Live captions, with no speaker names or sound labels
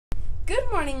Good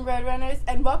morning, Roadrunners,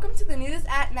 and welcome to the news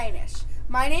at Nightish.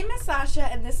 My name is Sasha,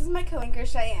 and this is my co-anchor,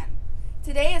 Cheyenne.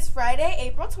 Today is Friday,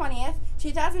 April 20th,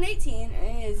 2018,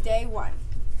 and it is day 1.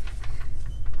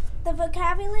 The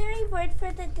vocabulary word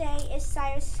for the day is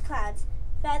cirrus clouds.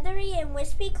 Feathery and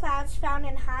wispy clouds found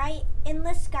high in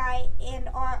the sky and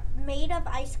are made of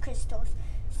ice crystals.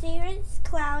 Cirrus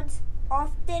clouds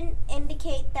often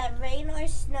indicate that rain or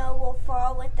snow will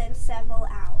fall within several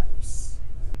hours.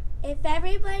 If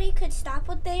everybody could stop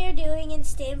what they are doing and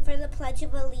stand for the Pledge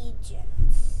of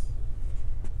Allegiance.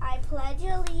 I pledge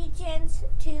allegiance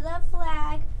to the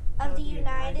flag of the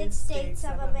United States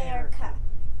of America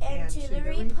and to the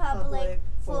republic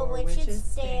for which it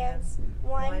stands,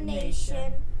 one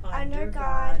nation, under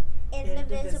God,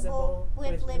 indivisible,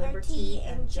 with liberty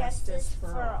and justice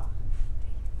for all.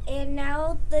 And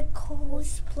now the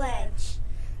Coles Pledge.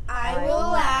 I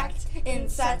will act in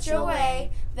such a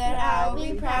way that I will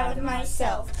be proud of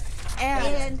myself,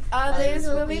 and others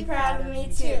will be proud of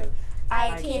me too.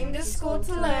 I came to school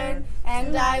to learn,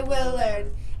 and I will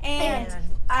learn, and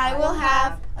I will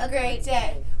have a great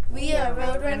day. We are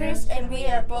Roadrunners, and we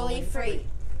are bully free.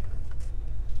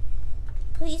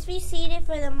 Please be seated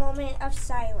for the moment of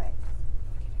silence.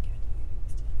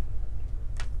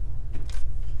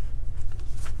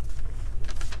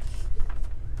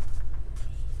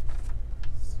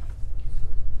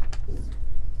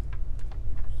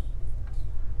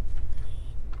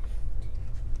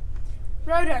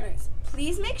 Roadrunners,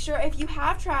 please make sure if you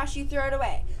have trash, you throw it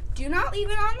away. Do not leave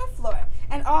it on the floor.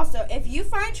 And also, if you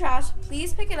find trash,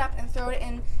 please pick it up and throw it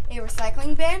in a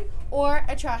recycling bin or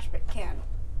a trash can.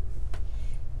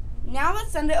 Now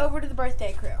let's send it over to the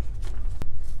birthday crew.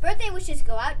 Birthday wishes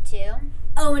go out to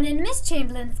Owen and Miss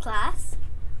Chamberlain's class.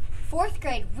 4th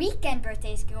grade weekend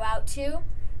birthdays go out to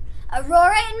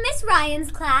Aurora in Miss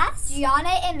Ryan's class,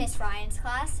 Gianna in Miss Ryan's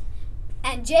class,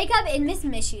 and Jacob in Miss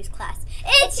Mishu's class.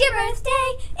 It's your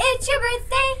birthday! It's your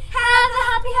birthday! Have a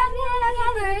happy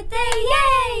birthday!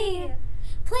 Yay!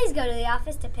 Please go to the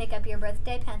office to pick up your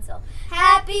birthday pencil.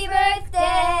 Happy birthday!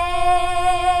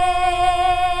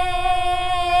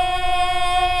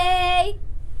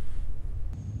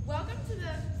 Welcome to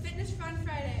the Fitness Fun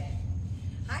Friday.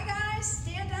 Hi guys,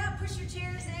 stand up, push your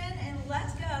chairs in, and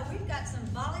let's go. We've got some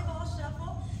volleyball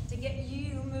shuffle to get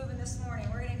you moving this morning.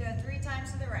 We're gonna go 3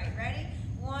 times to the right. Ready?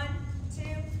 1, 2,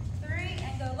 3,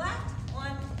 and go left.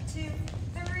 1, 2,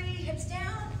 3, hips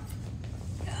down.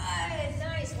 Good,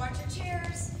 nice. Watch your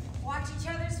chairs. Watch each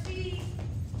other's feet.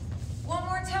 One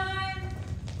more time.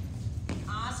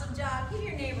 Awesome job. Give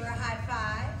your neighbor a high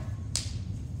five.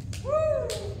 Woo!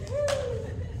 Woo!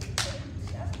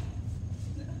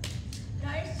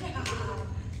 Nice job.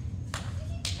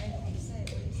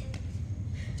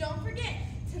 Don't forget,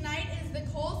 tonight is the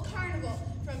Coles Carnival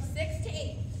from 6 to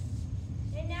 8.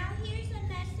 And now here's a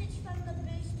message from the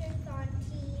Booster-thon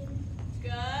team.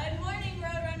 Good morning,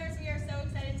 Roadrunners. We are so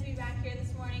excited to be back here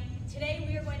this morning. Today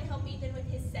we are going to help Ethan with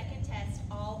his second test,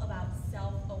 all about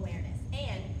self-awareness.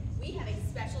 And we have a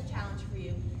special challenge for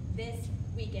you this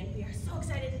weekend. We are so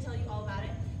excited to tell you all about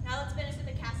it. Now let's finish with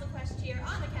the Castle Quest cheer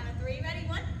on the count of 3. Ready?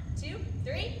 1, 2,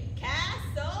 3.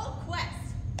 Castle Quest.